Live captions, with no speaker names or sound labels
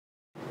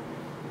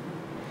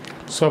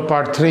So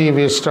part 3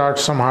 we start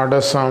some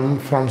harder sum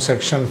from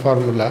section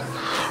formula.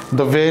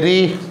 The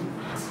very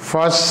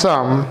first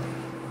sum,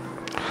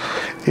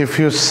 if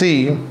you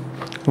see,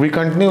 we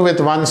continue with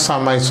one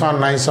sum. I saw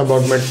nice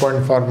about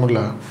midpoint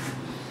formula.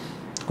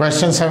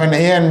 Question 7, A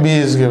and B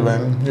is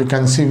given. You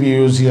can see we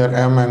use here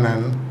M and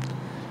N.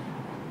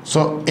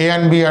 So A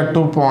and B are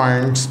 2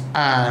 points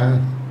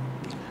and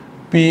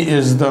P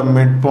is the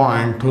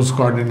midpoint whose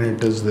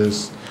coordinate is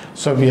this.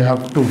 So we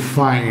have to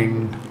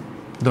find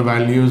the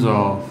values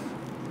of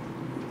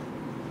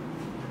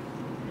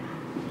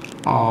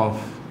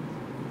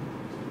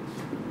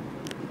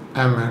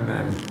M and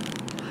N.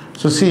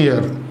 So see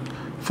here,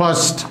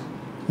 first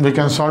we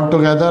can solve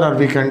together or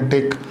we can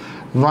take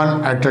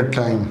one at a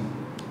time.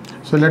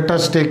 So let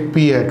us take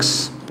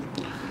Px,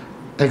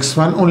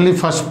 x1, only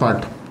first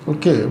part.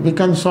 Okay, we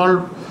can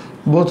solve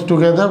both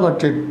together,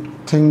 but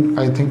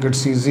I think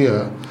it's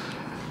easier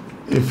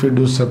if we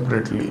do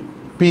separately.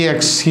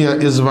 Px here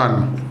is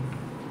 1,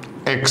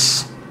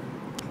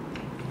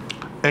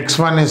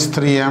 x1 is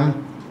 3m,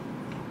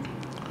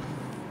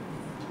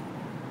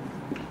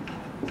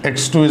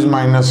 x2 is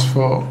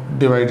 -4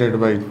 divided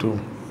by 2.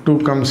 2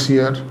 comes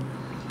here,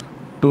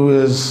 2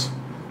 is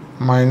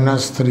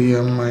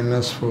 -3m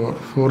 -4,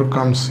 4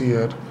 comes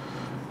here,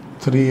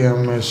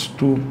 3m is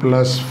 2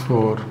 plus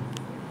 4.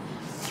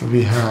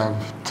 We have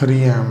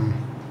 3m,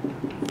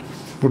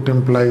 put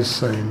implies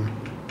sign,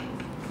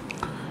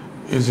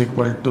 is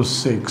equal to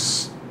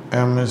 6.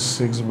 M is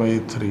 6 by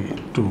 3,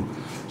 2.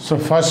 So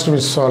first we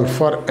solve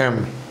for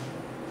M.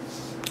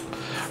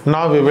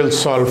 Now we will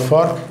solve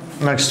for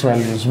next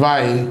values.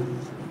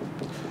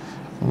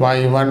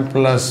 y1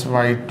 plus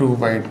y2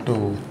 by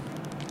 2.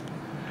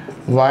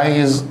 Y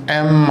is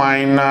M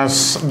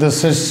minus,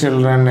 this is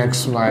children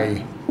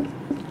xy.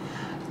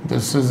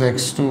 This is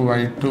x2,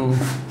 y2.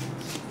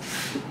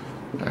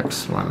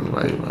 x1,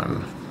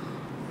 y1,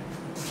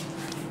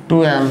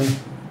 2m,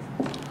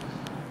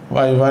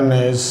 y1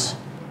 is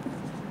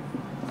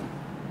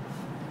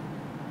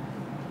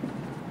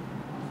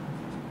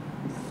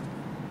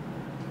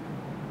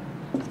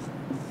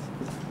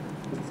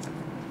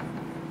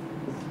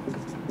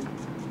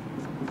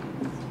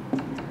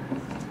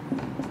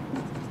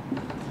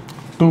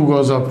 2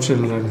 goes up,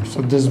 children,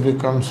 so this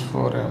becomes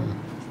 4m.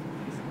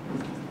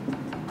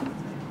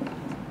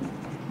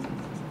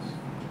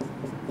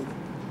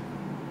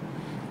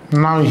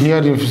 Now here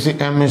if you see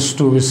m is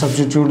 2, we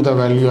substitute the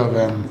value of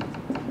m.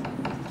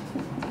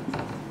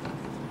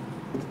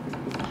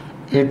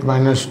 8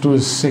 minus 2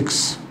 is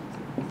 6.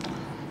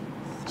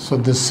 So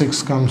this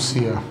 6 comes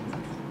here.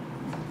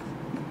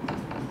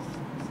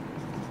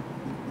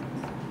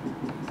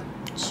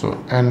 So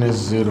n is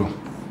 0.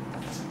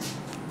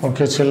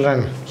 Okay,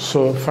 children.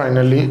 So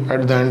finally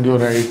at the end you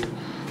write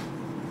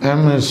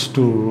m is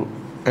 2,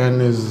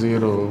 n is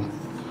 0,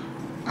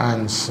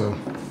 answer.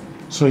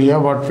 So here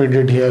what we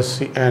did here,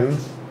 see n,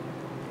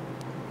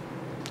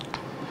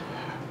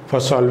 for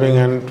solving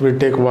n we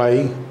take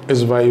y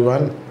is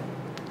y1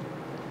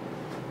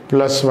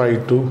 plus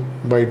y2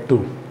 by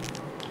 2.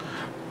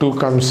 2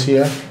 comes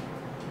here,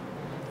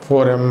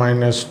 4m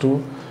minus 2,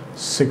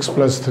 6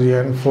 plus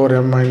 3n,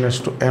 4m minus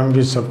 2, m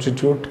we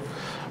substitute,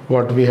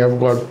 what we have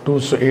got 2,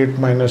 so 8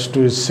 minus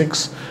 2 is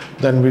 6,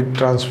 then we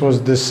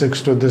transpose this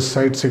 6 to this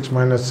side, 6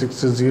 minus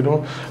 6 is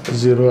 0,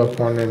 0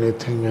 upon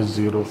anything is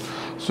 0.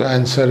 So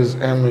answer is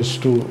m is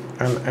 2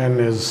 and n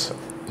is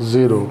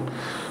 0.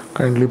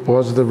 Kindly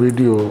pause the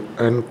video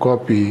and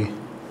copy.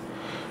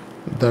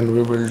 Then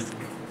we will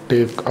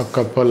take a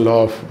couple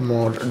of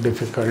more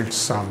difficult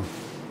sum.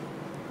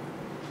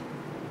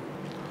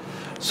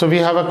 So we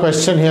have a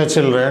question here,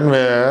 children,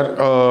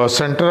 where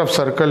center of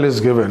circle is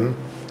given,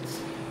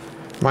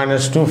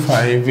 -2,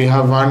 5. We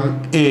have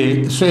one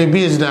A. So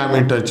AB is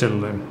diameter,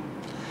 children.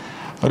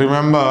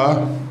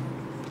 Remember,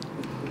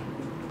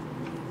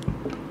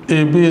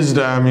 AB is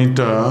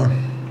diameter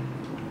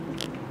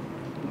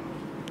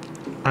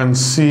and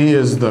C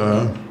is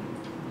the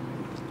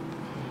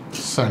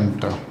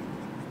center.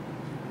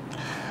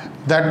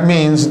 That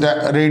means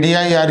the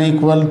radii are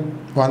equal.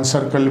 One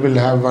circle will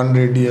have one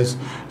radius.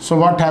 So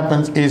what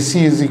happens?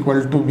 AC is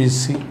equal to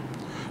BC.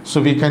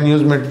 So we can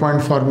use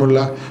midpoint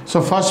formula.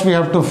 So first we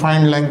have to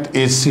find length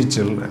AC,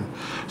 children.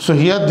 So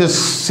here this,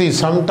 see,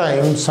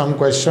 sometimes some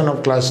question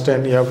of class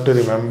 10 you have to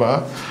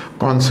remember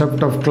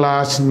concept of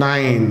class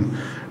 9.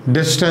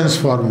 Distance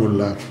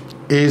formula.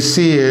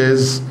 AC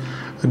is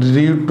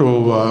root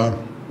over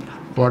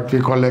what we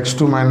call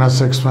x2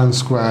 minus x1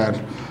 square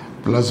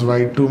plus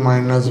y2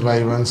 minus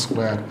y1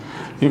 square.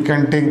 You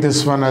can take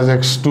this one as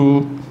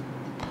x2,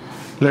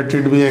 let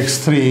it be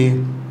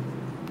x3,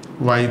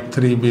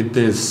 y3 be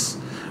this,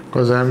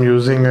 because I am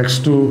using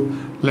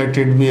x2, let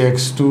it be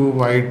x2,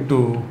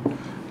 y2,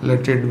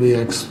 let it be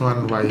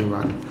x1,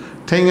 y1.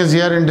 Thing is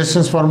here in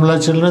distance formula,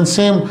 children,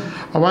 same,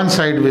 one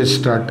side we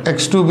start,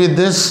 x2 be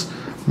this,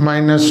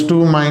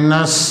 -2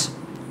 minus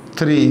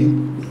 3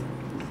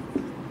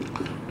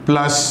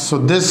 plus, so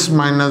this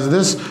minus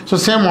this, so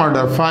same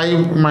order,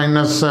 5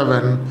 minus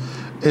 7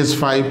 is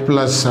 5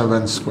 plus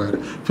 7 square.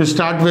 If you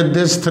start with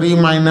this, 3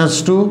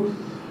 minus 2,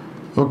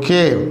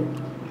 Okay,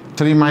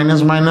 3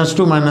 minus minus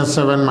 2 minus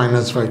 7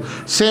 minus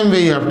 5. Same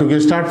way you have to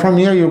get, start from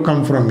here, you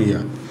come from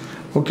here.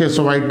 Okay,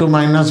 so y2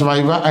 minus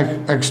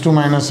y1, x2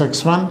 minus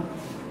x1,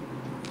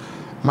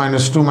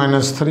 minus 2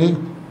 minus 3,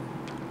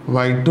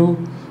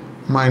 y2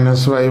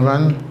 minus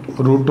y1,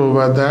 root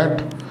over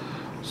that.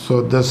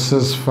 So this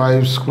is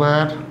 5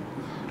 square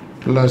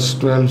plus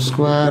 12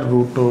 square,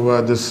 root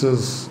over, this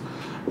is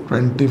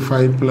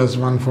 25 plus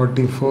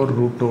 144,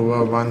 root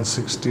over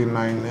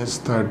 169 is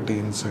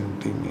 13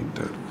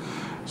 centimeter.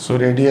 So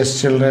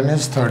radius, children,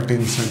 is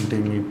 13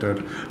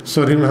 centimeter.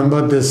 So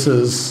remember, this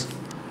is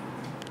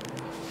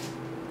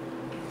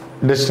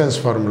distance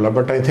formula,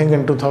 but I think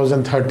in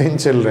 2013,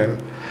 children,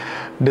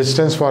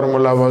 distance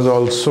formula was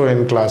also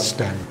in class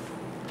 10.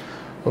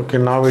 Okay,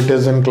 now it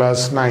is in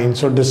class 9.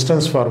 So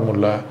distance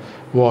formula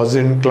was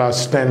in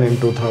class 10 in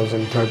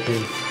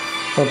 2013.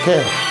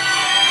 Okay.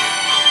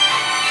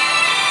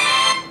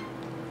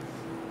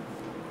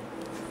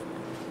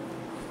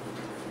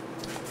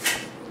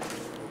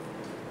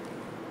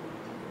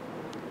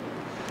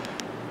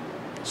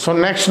 So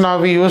next,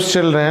 now we use,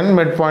 children,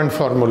 midpoint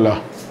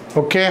formula.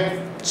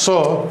 Okay,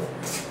 so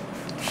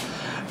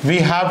we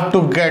have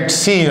to get,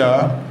 see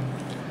here,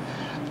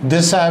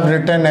 this I have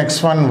written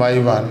x1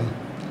 y1,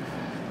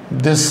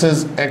 this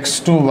is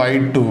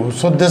x2 y2,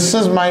 so this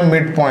is my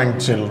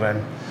midpoint,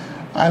 children,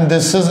 and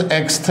this is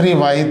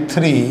x3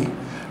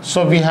 y3.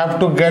 So we have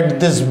to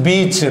get this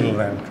b,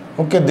 children.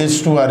 Okay,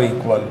 these two are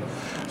equal.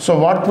 So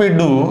what we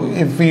do,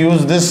 if we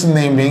use this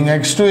naming,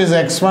 x2 is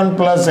x1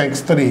 plus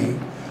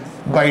x3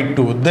 by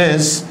 2.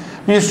 This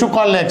we used to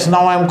call x,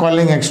 now I am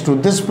calling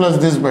x2, this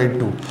plus this by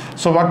 2.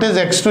 So what is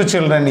x2,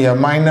 children, here?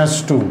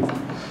 Minus 2.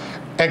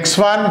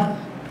 x1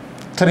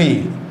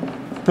 3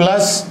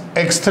 plus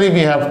x3 we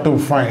have to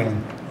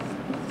find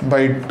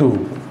by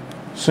 2.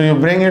 So you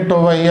bring it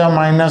over here,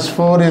 minus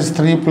 4 is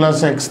 3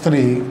 plus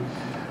x3,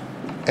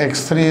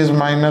 x3 is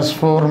minus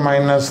 4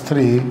 minus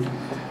 3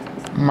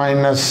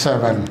 minus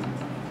 7.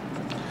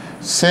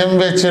 Same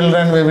way,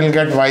 children, we will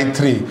get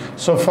y3.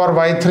 So for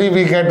y3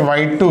 we get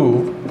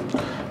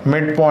y2,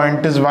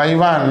 midpoint is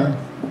y1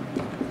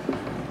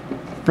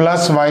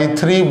 plus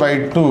y3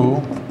 by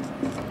 2,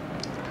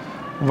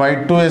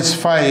 y2 is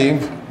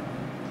 5,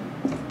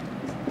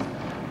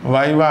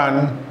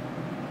 y1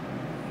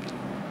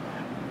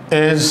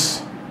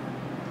 is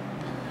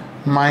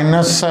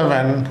minus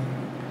 7,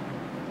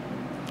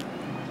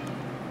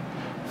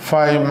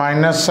 5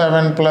 minus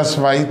 7 plus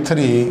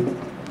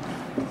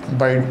y3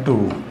 by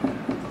 2.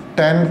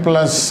 10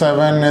 plus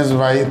 7 is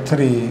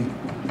y3,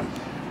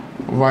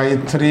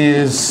 y3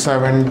 is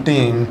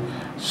 17,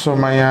 so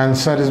my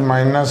answer is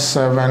minus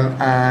 7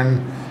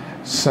 and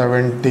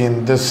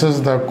 17. This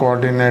is the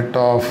coordinate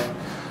of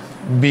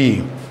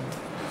B.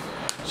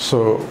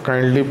 So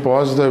kindly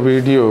pause the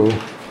video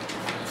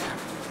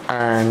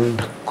and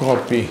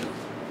copy.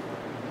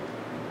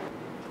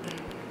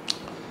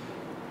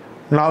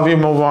 Now we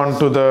move on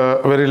to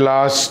the very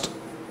last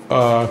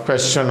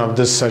question of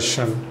this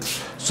session.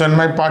 So in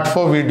my part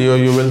 4 video,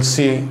 you will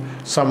see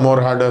some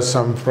more harder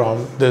sum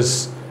from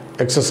this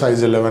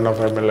exercise 11 of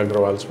Emil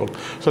Agrawal's book.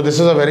 So this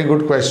is a very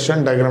good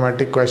question,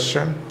 diagrammatic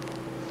question.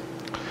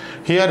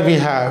 Here we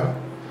have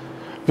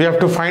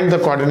to find the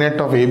coordinate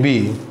of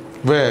AB,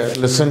 where,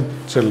 listen,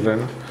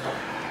 children,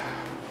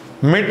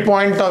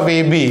 midpoint of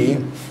AB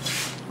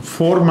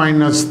 4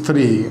 minus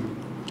 3,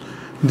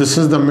 this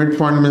is the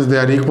midpoint, means they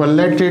are equal.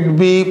 Let it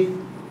be,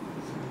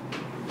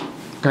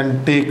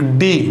 can take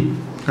D,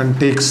 can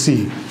take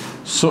C.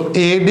 So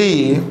AD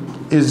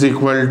is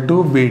equal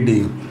to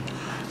BD.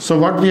 So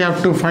what we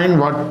have to find,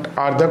 what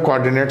are the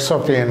coordinates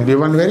of A and B?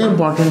 One very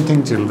important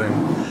thing, children.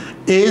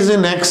 A is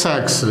in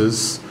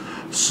x-axis,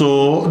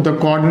 so the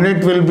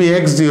coordinate will be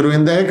x0.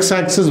 In the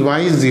x-axis, y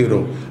is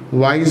 0.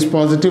 Y is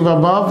positive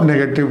above,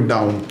 negative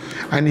down.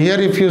 And here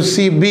if you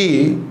see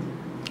B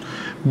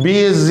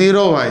is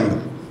 0,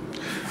 y.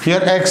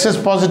 Here x is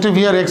positive,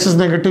 here x is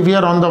negative,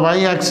 here on the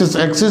y-axis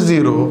x is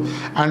 0,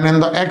 and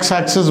in the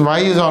x-axis y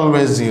is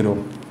always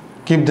 0.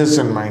 Keep this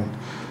in mind.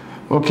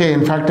 Okay,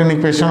 in fact, in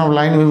equation of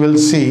line we will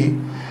see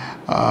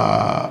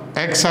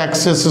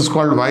x-axis is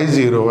called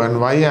y0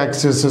 and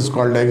y-axis is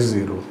called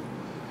x0.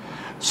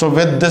 So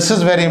with this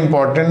is very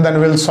important,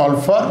 then we will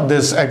solve for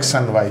this x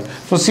and y.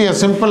 So see a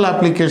simple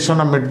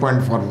application of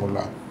midpoint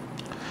formula.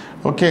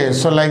 Okay,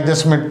 so like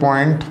this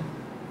midpoint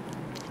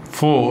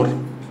 4,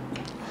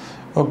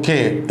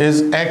 okay,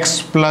 is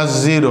x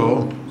plus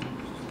 0,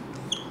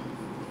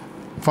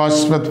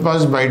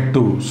 first by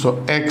 2.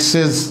 So x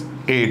is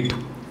 8.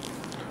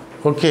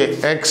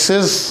 Okay, x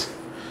is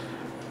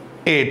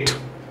 8.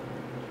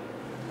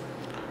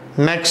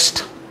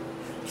 Next,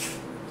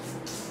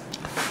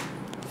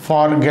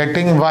 for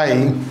getting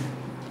y,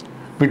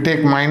 we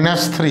take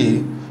minus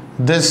 3.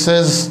 This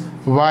is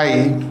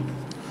y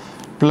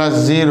plus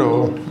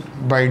 0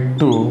 by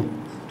 2.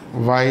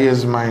 Y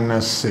is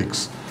minus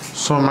 6.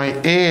 So my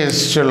A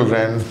is,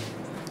 children,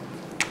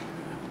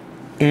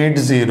 8,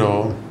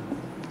 0,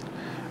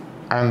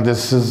 and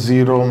this is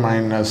 0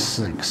 minus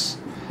 6.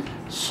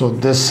 So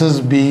this is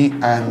B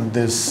and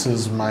this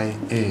is my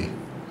A.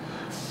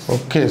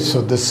 Okay,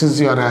 so this is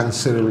your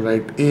answer,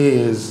 right? A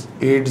is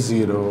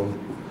 80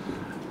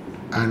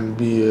 and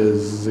B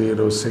is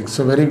 06.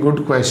 So very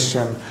good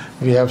question.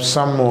 We have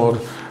some more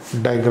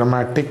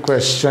diagrammatic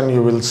question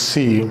you will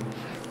see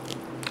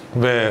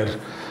where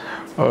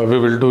we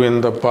will do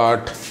in the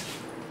part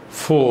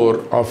 4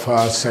 of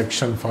our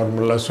section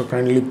formula. So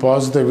kindly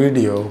pause the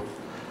video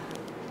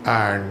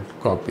and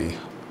copy.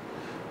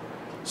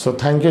 So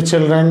thank you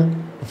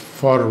children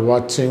for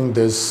watching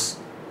this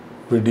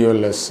video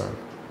lesson.